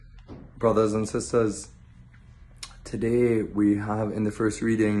Brothers and sisters, today we have in the first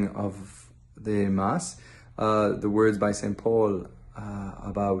reading of the Mass the words by St. Paul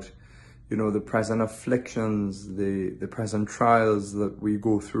about, the present afflictions, the present trials that we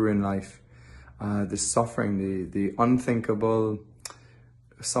go through in life, the suffering, the unthinkable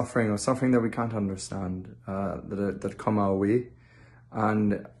suffering or suffering that we can't understand that come our way.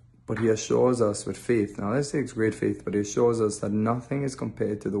 But he assures us with faith, now this takes great faith, but he assures us that nothing is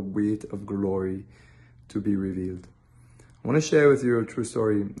compared to the weight of glory to be revealed. I want to share with you a true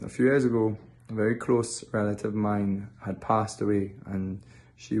story. A few years ago, a very close relative of mine had passed away, and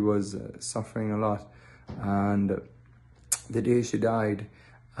she was suffering a lot. And the day she died,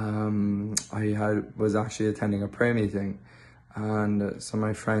 I was actually attending a prayer meeting, and some of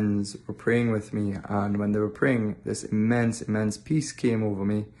my friends were praying with me. And when they were praying, this immense peace came over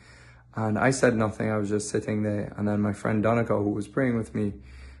me. And I said nothing, I was just sitting there. And then my friend Donica, who was praying with me,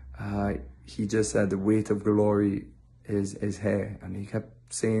 he just said, the weight of glory is here. And he kept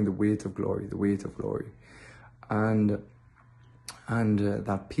saying the weight of glory, the weight of glory. And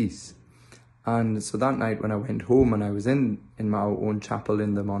that peace. And so that night when I went home and I was in my own chapel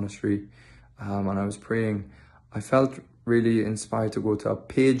in the monastery, and I was praying, I felt really inspired to go to a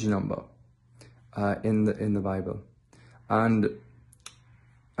page number in the Bible. And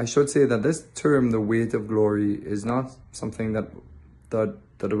I should say that this term, the weight of glory, is not something that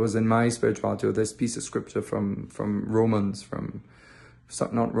it was in my spirituality, or this piece of scripture from Romans, from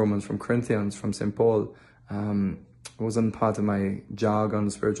Corinthians, from St. Paul. It wasn't part of my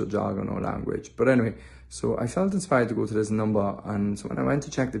jargon, spiritual jargon or language. But anyway, so I felt inspired to go to this number. And so when I went to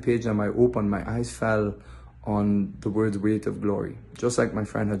check the page number, I opened, my eyes fell on the words weight of glory, just like my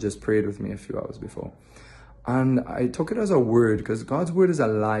friend had just prayed with me a few hours before. And I took it as a word, because God's word is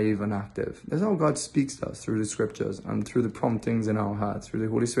alive and active. That's how God speaks to us, through the scriptures and through the promptings in our hearts, through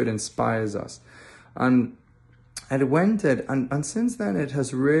the Holy Spirit inspires us. And it went it, and since then it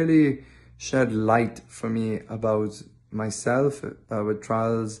has really shed light for me about myself with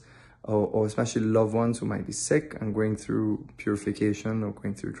trials, or especially loved ones who might be sick and going through purification or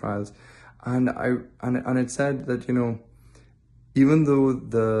going through trials. And it said that, even though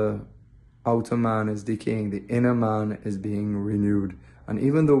the outer man is decaying, the inner man is being renewed. And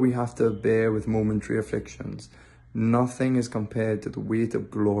even though we have to bear with momentary afflictions, nothing is compared to the weight of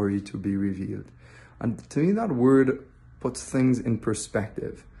glory to be revealed. And to me, that word puts things in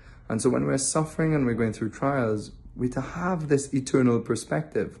perspective. And so when we're suffering and we're going through trials, we to have this eternal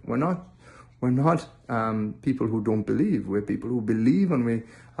perspective. We're not people who don't believe. We're people who believe, and we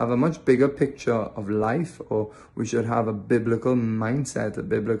have a much bigger picture of life, or we should have a biblical mindset, a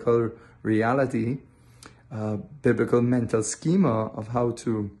biblical reality, biblical mental schema of how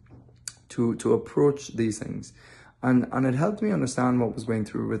to approach these things. And it helped me understand what was going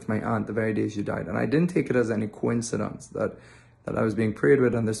through with my aunt the very day she died. And I didn't take it as any coincidence that I was being prayed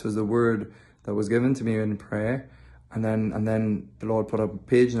with, and this was the word that was given to me in prayer. And then the Lord put up a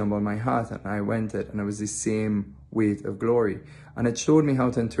page number on my heart, and I went it, and it was the same weight of glory. And it showed me how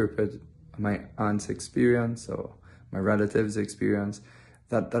to interpret my aunt's experience, or my relative's experience,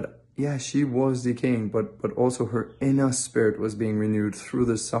 that yeah, she was decaying, but also her inner spirit was being renewed through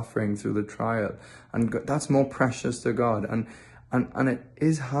the suffering, through the trial. And that's more precious to God. And it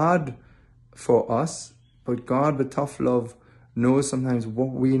is hard for us, but God, with tough love, knows sometimes what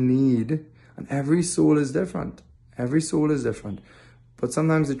we need. And every soul is different. Every soul is different. But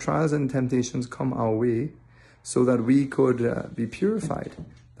sometimes the trials and temptations come our way so that we could be purified,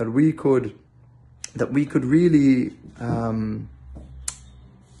 that we could really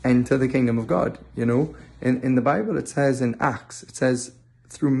enter the kingdom of God. In the Bible, it says in Acts, it says,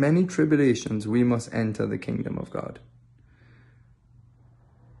 through many tribulations, we must enter the kingdom of God.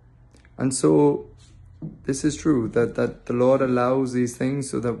 And so this is true, that the Lord allows these things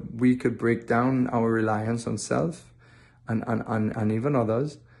so that we could break down our reliance on self and even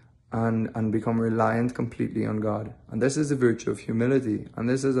others, and become reliant completely on God. And this is the virtue of humility. And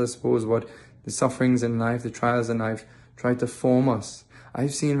this is, I suppose, what the sufferings in life, the trials in life, try to form us.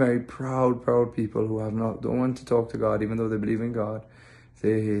 I've seen very proud people who don't want to talk to God, even though they believe in God.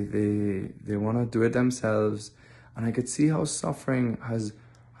 They want to do it themselves. And I could see how suffering has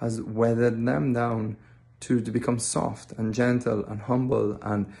weathered them down to become soft and gentle and humble,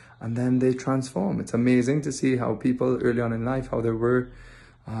 and then they transform. It's amazing to see how people early on in life, how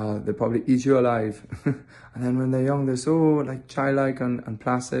they probably eat you alive. And then when they're young, they're so childlike and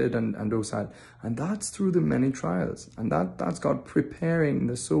placid and docile. And that's through the many trials. And that's God preparing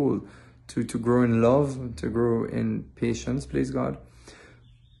the soul to grow in love, to grow in patience, please God.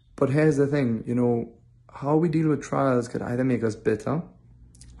 But here's the thing, how we deal with trials could either make us bitter,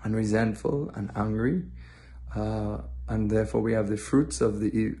 and resentful and angry. And therefore we have the fruits of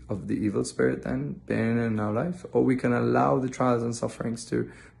the evil spirit then being in our life. Or we can allow the trials and sufferings to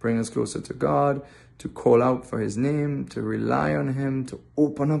bring us closer to God, to call out for his name, to rely on him, to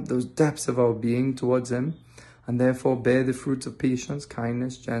open up those depths of our being towards him, and therefore bear the fruits of patience,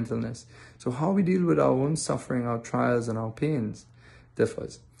 kindness, gentleness. So how we deal with our own suffering, our trials and our pains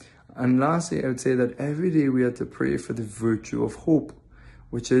differs. And lastly, I would say that every day we are to pray for the virtue of hope,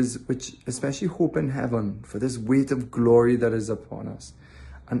 which especially hope in heaven, for this weight of glory that is upon us.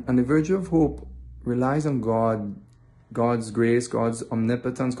 And the virtue of hope relies on God, God's grace, God's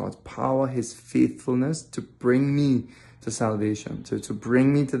omnipotence, God's power, his faithfulness to bring me to salvation, to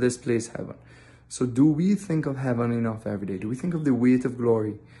bring me to this place, heaven. So do we think of heaven enough every day? Do we think of the weight of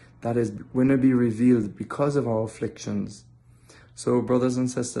glory that is going to be revealed because of our afflictions? So brothers and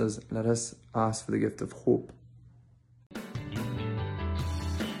sisters, let us ask for the gift of hope